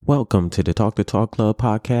Welcome to the Talk Club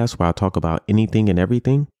podcast where I talk about anything and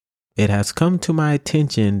everything. It has come to my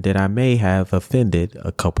attention that I may have offended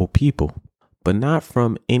a couple people, but not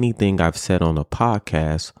from anything I've said on a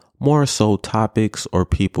podcast, more so topics or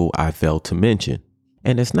people I failed to mention.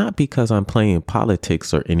 And it's not because I'm playing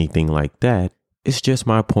politics or anything like that. It's just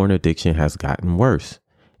my porn addiction has gotten worse.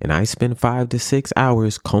 And I spend 5 to 6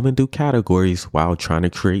 hours combing through categories while trying to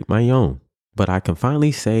create my own. But I can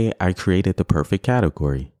finally say I created the perfect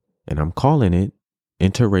category, and I'm calling it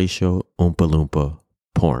interracial Oompa Loompa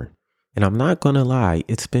porn. And I'm not going to lie,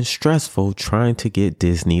 it's been stressful trying to get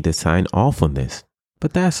Disney to sign off on this.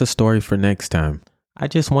 But that's a story for next time. I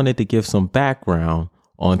just wanted to give some background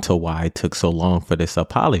onto why it took so long for this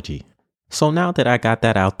apology. So now that I got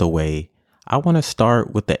that out the way, I want to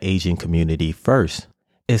start with the Asian community first.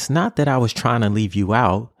 It's not that I was trying to leave you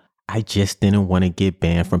out. I just didn't want to get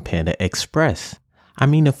banned from Panda Express. I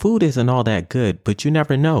mean, the food isn't all that good, but you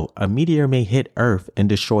never know. A meteor may hit Earth and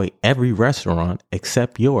destroy every restaurant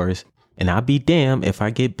except yours, and I'll be damned if I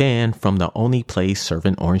get banned from the only place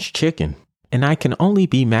serving orange chicken. And I can only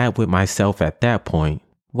be mad with myself at that point,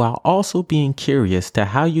 while also being curious to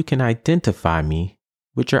how you can identify me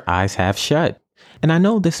with your eyes half shut. And I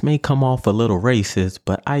know this may come off a little racist,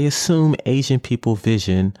 but I assume Asian people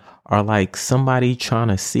vision are like somebody trying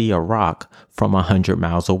to see a rock from 100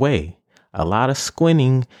 miles away. A lot of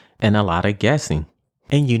squinting and a lot of guessing.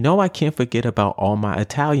 And you know I can't forget about all my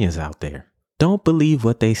Italians out there. Don't believe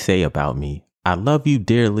what they say about me. I love you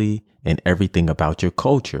dearly and everything about your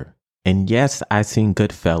culture. And yes, I've seen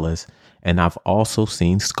Goodfellas, and I've also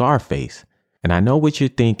seen Scarface. And I know what you're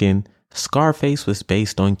thinking. Scarface was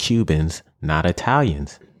based on Cubans, not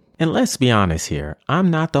Italians. And let's be honest here,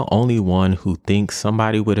 I'm not the only one who thinks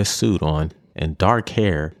somebody with a suit on and dark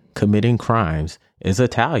hair committing crimes is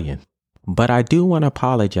Italian. But I do want to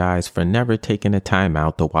apologize for never taking the time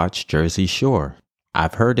out to watch Jersey Shore.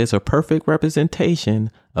 I've heard it's a perfect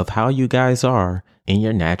representation of how you guys are in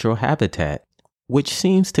your natural habitat, which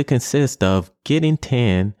seems to consist of getting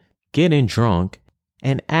tan, getting drunk,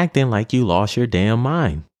 and acting like you lost your damn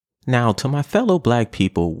mind. Now, to my fellow black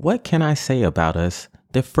people, what can I say about us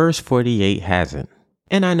the first 48 hasn't?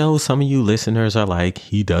 And I know some of you listeners are like,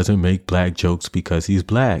 he doesn't make black jokes because he's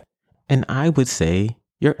black. And I would say,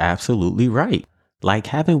 you're absolutely right. Like,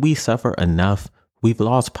 haven't we suffered enough? We've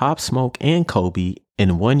lost Pop Smoke and Kobe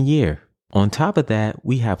in 1 year. On top of that,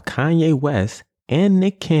 we have Kanye West and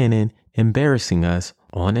Nick Cannon embarrassing us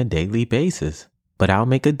on a daily basis. But I'll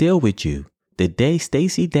make a deal with you. The day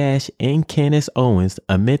Stacey Dash and Candace Owens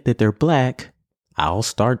admit that they're black, I'll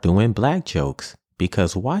start doing black jokes.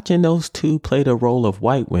 Because watching those two play the role of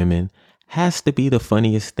white women has to be the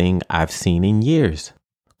funniest thing I've seen in years.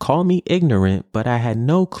 Call me ignorant, but I had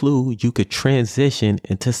no clue you could transition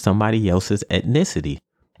into somebody else's ethnicity.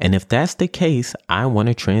 And if that's the case, I want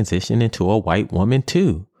to transition into a white woman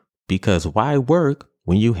too. Because why work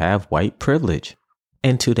when you have white privilege?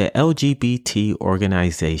 And to the LGBT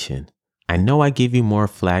organization, I know I give you more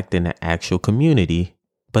flack than the actual community,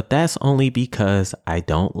 but that's only because I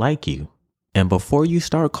don't like you. And before you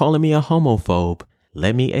start calling me a homophobe,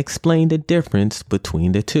 let me explain the difference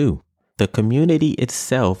between the two. The community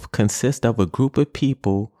itself consists of a group of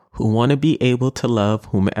people who want to be able to love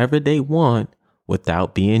whomever they want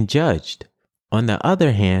without being judged. On the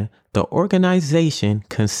other hand, the organization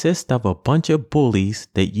consists of a bunch of bullies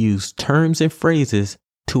that use terms and phrases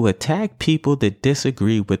to attack people that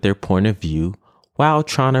disagree with their point of view while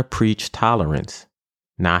trying to preach tolerance.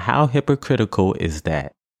 Now, how hypocritical is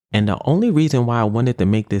that? And the only reason why I wanted to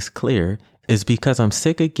make this clear is because I'm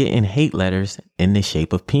sick of getting hate letters in the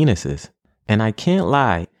shape of penises. And I can't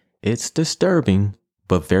lie, it's disturbing,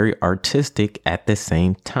 but very artistic at the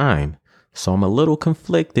same time. So I'm a little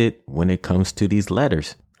conflicted when it comes to these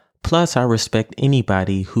letters. Plus, I respect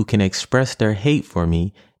anybody who can express their hate for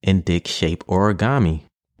me in dick-shaped origami.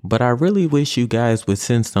 But I really wish you guys would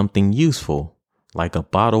send something useful, like a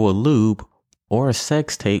bottle of lube or a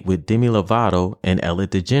sex tape with Demi Lovato and Ella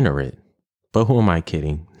DeGeneres. But who am I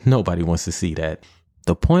kidding? Nobody wants to see that.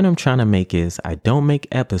 The point I'm trying to make is I don't make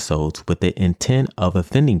episodes with the intent of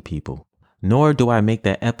offending people, nor do I make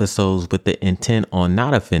the episodes with the intent on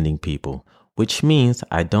not offending people, which means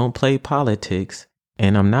I don't play politics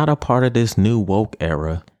and I'm not a part of this new woke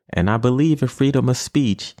era, and I believe in freedom of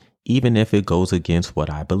speech even if it goes against what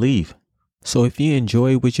I believe. So if you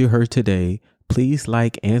enjoy what you heard today, please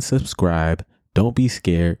like and subscribe. Don't be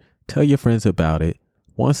scared. Tell your friends about it.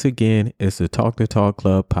 Once again, it's the Talk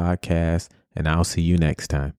Club podcast, and I'll see you next time.